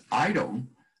workers idle,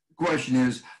 the question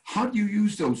is, how do you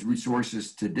use those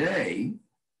resources today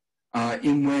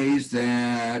in ways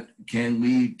that can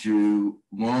lead to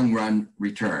long-run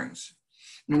returns?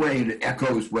 In a way, it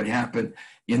echoes what happened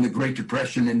in the Great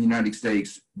Depression in the United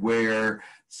States, where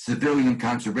civilian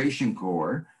conservation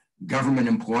corps, government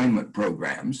employment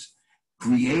programs,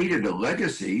 created a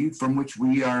legacy from which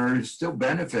we are still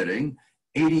benefiting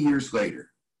 80 years later.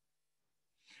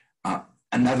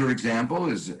 Another example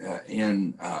is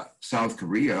in South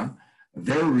Korea,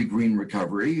 their green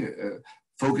recovery,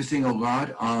 focusing a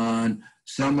lot on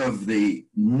some of the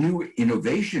new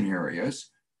innovation areas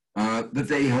that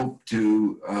they hope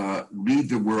to lead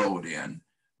the world in,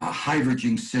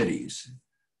 hydrogen cities,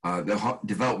 the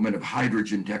development of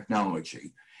hydrogen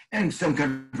technology. And some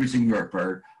countries in Europe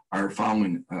are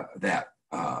following that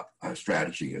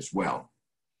strategy as well.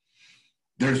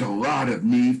 There's a lot of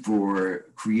need for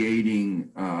creating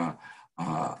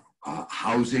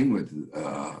housing with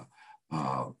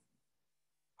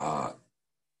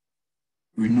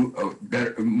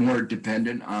more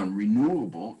dependent on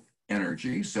renewable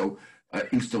energy. So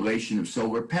installation of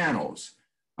solar panels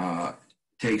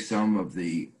takes some of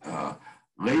the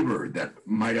labor that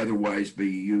might otherwise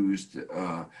be used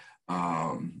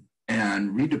and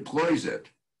redeploys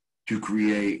it to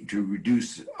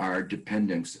reduce our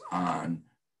dependence on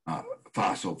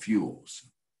fossil fuels.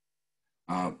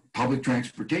 Public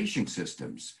transportation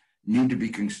systems need to be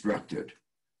constructed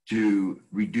to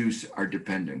reduce our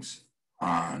dependence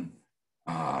on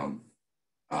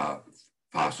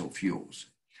fossil fuels.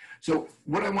 So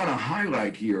what I want to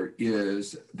highlight here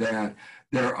is that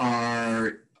there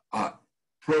are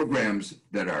programs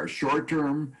that are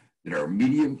short-term, that are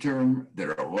medium-term,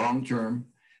 that are long-term,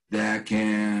 that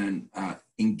can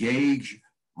engage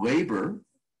labor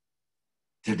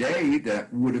today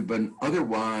that would have been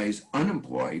otherwise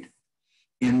unemployed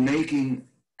in making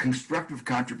constructive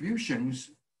contributions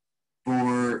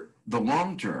for the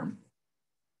long term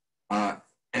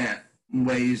in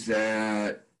ways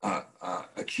that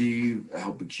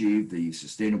help achieve the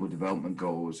Sustainable Development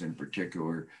Goals, in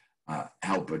particular,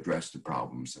 help address the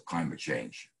problems of climate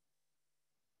change.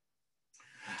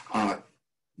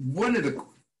 One of the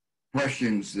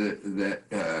questions that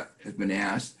has been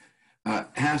asked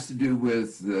has to do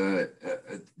with the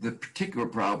particular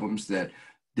problems that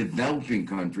developing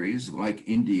countries like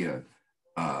India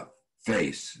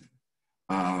face.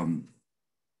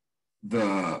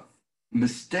 The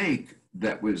mistake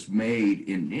that was made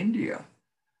in India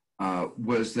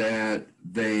was that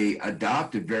they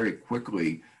adopted very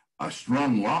quickly a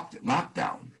strong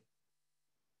lockdown,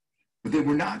 but they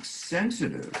were not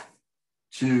sensitive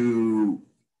to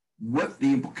what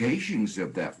the implications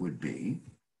of that would be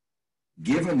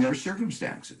given their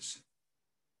circumstances.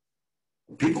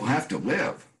 People have to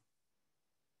live.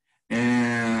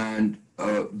 And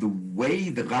the way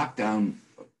the lockdown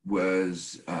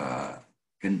was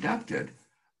conducted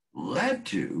led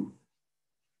to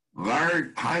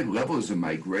high levels of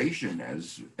migration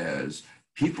as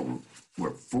people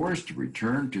were forced to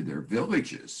return to their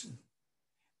villages.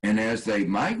 And as they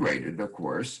migrated, of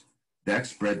course, that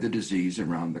spread the disease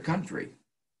around the country,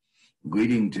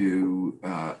 leading to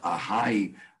a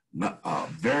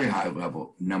very high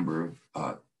level number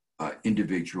of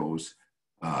individuals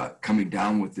coming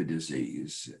down with the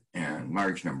disease and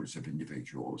large numbers of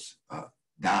individuals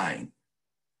dying.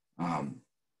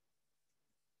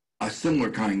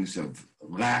 Similar kinds of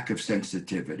lack of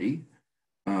sensitivity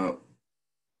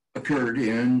occurred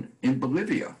in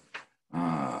Bolivia,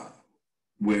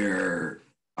 where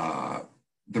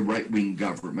the right-wing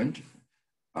government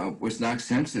was not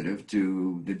sensitive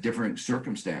to the different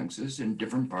circumstances in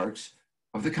different parts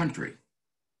of the country.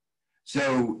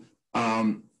 So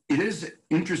it is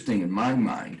interesting in my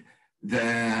mind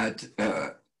that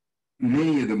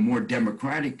many of the more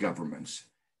democratic governments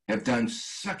have done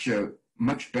such a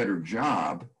much better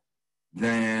job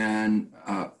than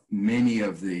many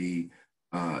of the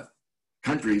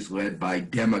countries led by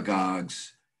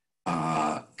demagogues,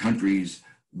 countries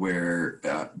where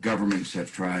governments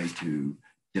have tried to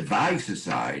divide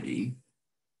society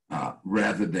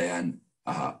rather than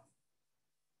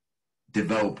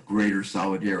develop greater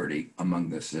solidarity among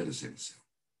the citizens.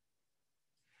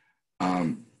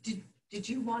 Did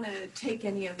you want to take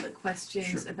any of the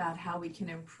questions Sure. about how we can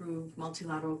improve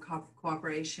multilateral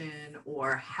cooperation,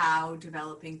 or how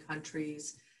developing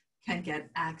countries can get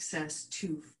access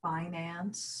to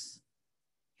finance?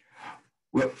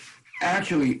 Well,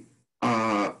 actually,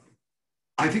 I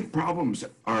think problems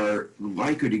are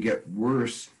likely to get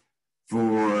worse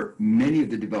for many of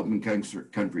the developing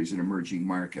countries and emerging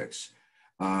markets.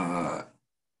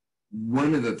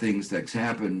 One of the things that's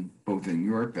happened both in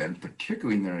Europe and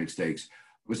particularly in the United States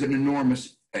was an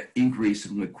enormous increase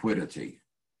in liquidity.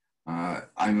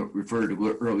 I referred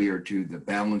earlier to the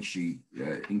balance sheet,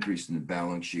 increase in the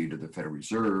balance sheet of the Federal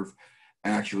Reserve.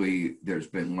 Actually, there's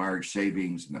been large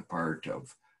savings on the part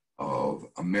of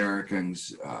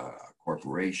Americans,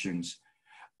 corporations,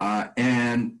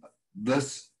 and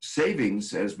this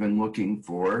savings has been looking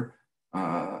for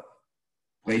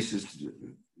places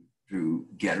to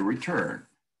get a return.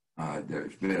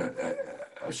 There's been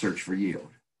a search for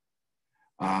yield.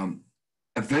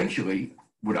 Eventually,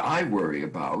 what I worry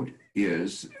about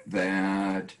is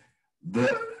that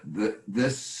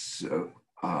this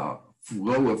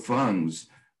flow of funds,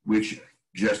 which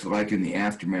just like in the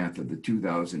aftermath of the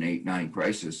 2008-9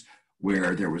 crisis,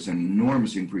 where there was an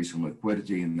enormous increase in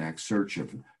liquidity and that search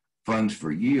of funds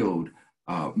for yield,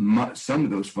 some of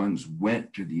those funds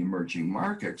went to the emerging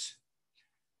markets.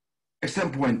 At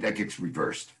some point, that gets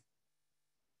reversed.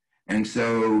 And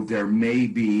so there may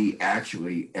be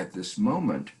actually at this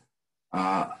moment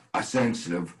a sense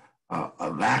of a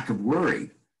lack of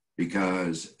worry,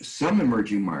 because some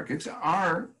emerging markets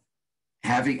are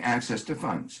having access to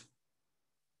funds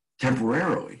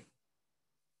temporarily,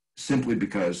 simply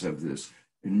because of this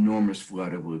enormous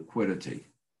flood of liquidity.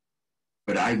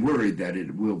 But I worry that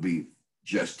it will be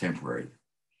just temporary.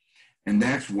 And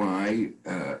that's why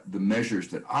the measures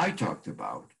that I talked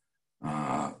about,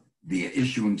 the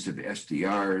issuance of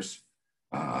SDRs,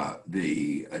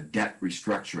 the debt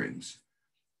restructurings,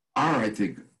 are, I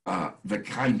think, the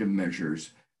kind of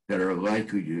measures that are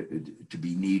likely to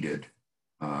be needed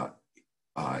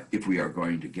if we are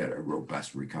going to get a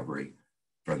robust recovery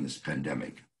from this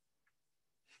pandemic.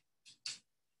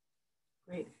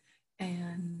 Great.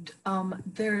 And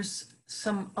there's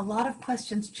a lot of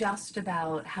questions just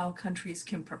about how countries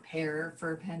can prepare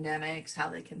for pandemics, how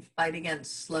they can fight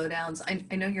against slowdowns.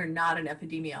 I know you're not an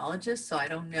epidemiologist, so I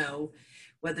don't know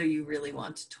whether you really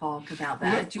want to talk about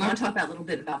that. Do you want to talk about a little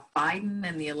bit about Biden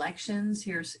and the elections?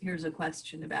 Here's a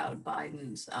question about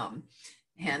Biden's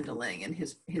handling and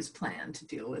his plan to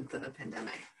deal with the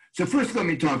pandemic. So first, let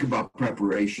me talk about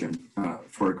preparation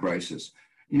for a crisis.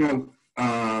 You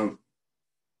know,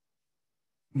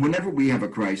 whenever we have a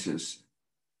crisis,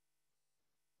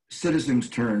 citizens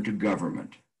turn to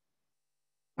government.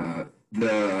 It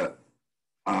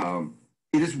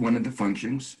is one of the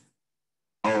functions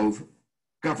of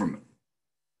government.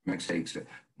 It's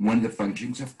one of the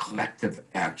functions of collective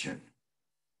action.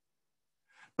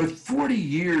 But 40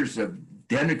 years of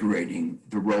denigrating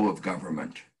the role of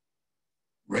government,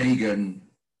 Reagan,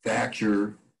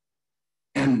 Thatcher,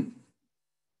 and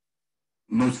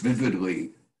most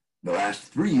vividly, the last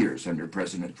 3 years under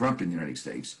President Trump in the United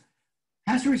States,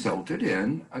 has resulted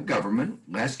in a government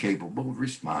less capable of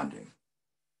responding.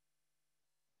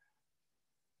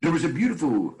 There was a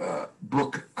beautiful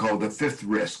book called The Fifth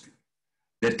Risk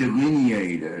that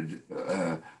delineated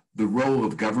the role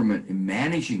of government in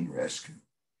managing risk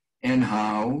and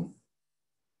how,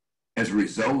 as a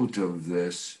result of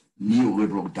this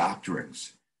neoliberal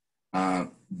doctrines,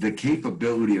 the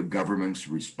capability of governments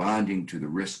responding to the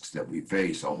risks that we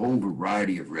face, a whole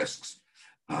variety of risks,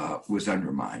 was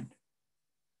undermined.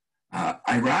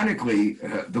 Ironically,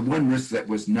 the one risk that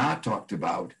was not talked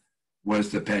about was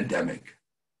the pandemic.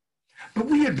 But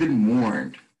we had been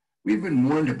warned. We've been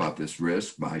warned about this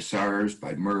risk by SARS,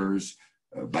 by MERS,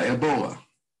 by Ebola.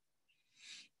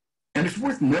 And it's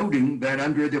worth noting that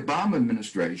under the Obama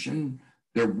administration,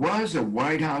 there was a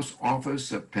White House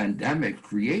Office of Pandemic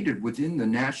created within the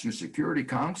National Security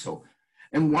Council.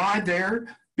 And why there?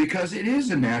 Because it is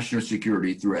a national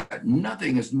security threat.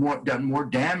 Nothing has done more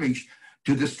damage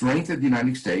to the strength of the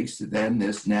United States than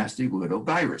this nasty little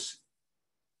virus.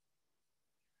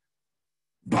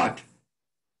 But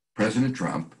President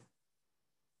Trump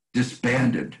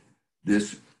disbanded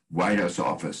this White House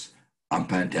Office on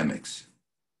Pandemics.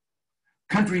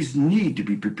 Countries need to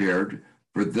be prepared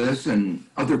for this and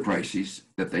other crises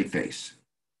that they face.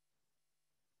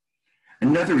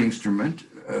 Another instrument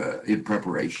in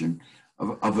preparation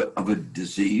of a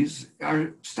disease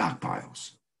are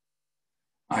stockpiles.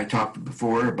 I talked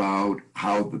before about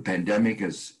how the pandemic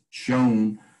has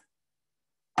shown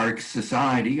our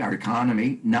society, our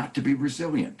economy, not to be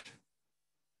resilient.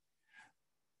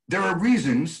 There are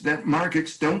reasons that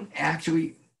markets don't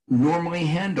actually normally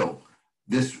handle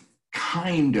this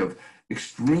kind of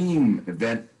extreme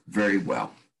event very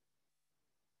well.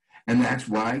 And that's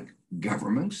why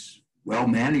governments,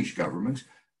 well-managed governments,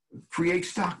 create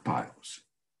stockpiles.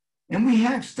 And we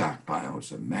have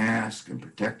stockpiles of masks and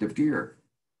protective gear.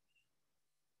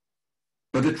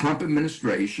 But the Trump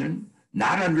administration,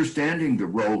 not understanding the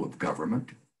role of government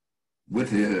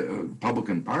with the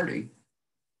Republican Party,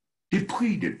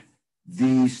 depleted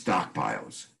these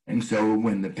stockpiles. And so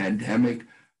when the pandemic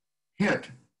hit,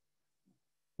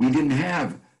 we didn't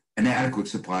have an adequate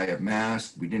supply of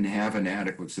masks, we didn't have an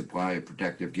adequate supply of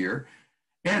protective gear,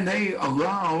 and they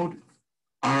allowed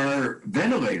our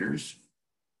ventilators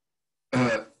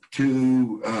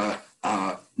to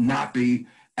not be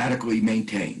adequately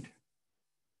maintained.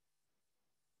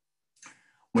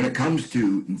 When it comes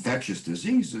to infectious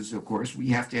diseases, of course, we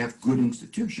have to have good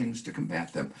institutions to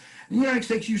combat them. And the United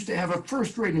States used to have a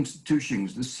first-rate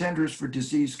institutions, the Centers for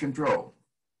Disease Control.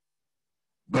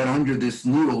 But under this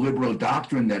neoliberal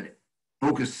doctrine that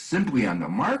focused simply on the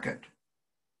market,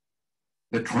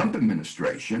 the Trump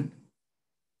administration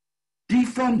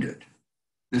defunded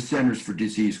the Centers for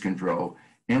Disease Control,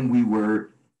 and we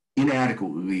were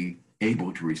inadequately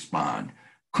able to respond.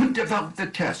 Couldn't develop the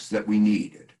tests that we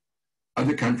needed.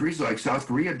 Other countries like South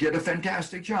Korea did a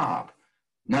fantastic job,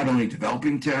 not only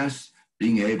developing tests,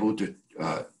 being able to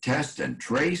test and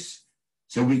trace,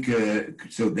 so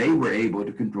they were able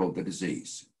to control the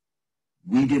disease.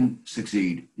 We didn't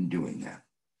succeed in doing that.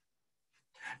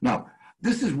 Now,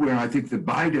 this is where I think the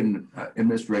Biden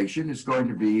administration is going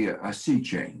to be a sea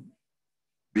change,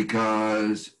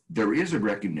 because there is a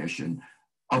recognition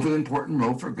of an important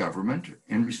role for government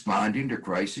in responding to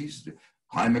crises, the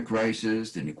climate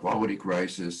crisis, the inequality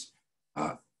crisis,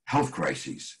 health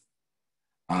crises.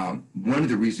 One of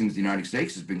the reasons the United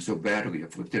States has been so badly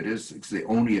afflicted is it's the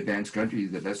only advanced country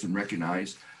that doesn't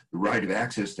recognize the right of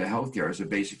access to healthcare as a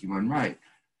basic human right.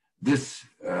 This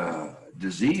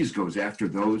disease goes after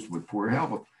those with poor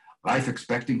health. Life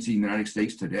expectancy in the United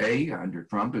States today under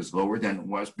Trump is lower than it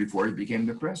was before he became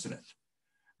the president.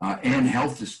 And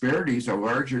health disparities are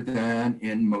larger than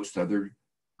in most other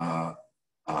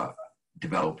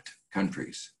developed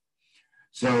countries.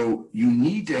 So you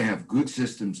need to have good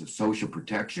systems of social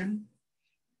protection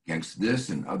against this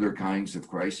and other kinds of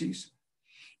crises.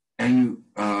 And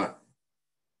you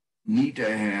need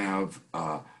to have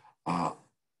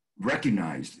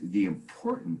recognized the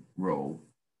important role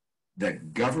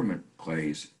that government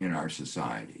plays in our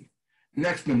society. And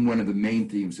that's been one of the main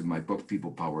themes of my book,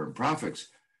 People, Power, and Profits,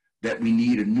 that we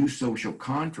need a new social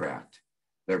contract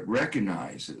that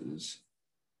recognizes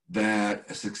that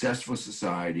a successful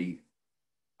society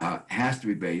has to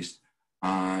be based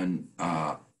on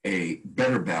a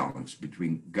better balance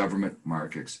between government,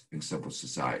 markets, and civil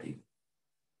society.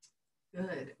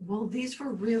 Good. Well, these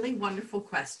were really wonderful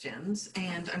questions,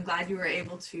 and I'm glad you were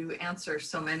able to answer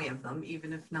so many of them,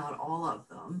 even if not all of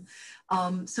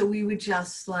them. So we would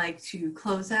just like to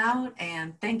close out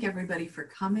and thank everybody for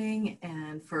coming,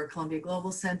 and for Columbia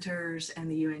Global Centers and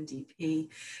the UNDP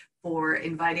for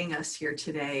inviting us here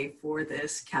today for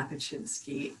this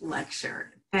Kapuscinski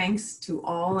lecture. Thanks to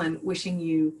all, and wishing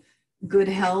you good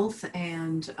health,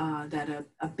 and that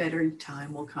a better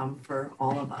time will come for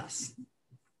all of us.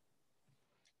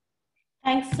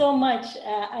 Thanks so much,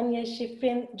 Anya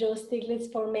Schifrin, Joe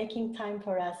Stiglitz, for making time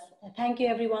for us. Thank you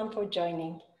everyone for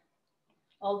joining.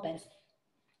 All best.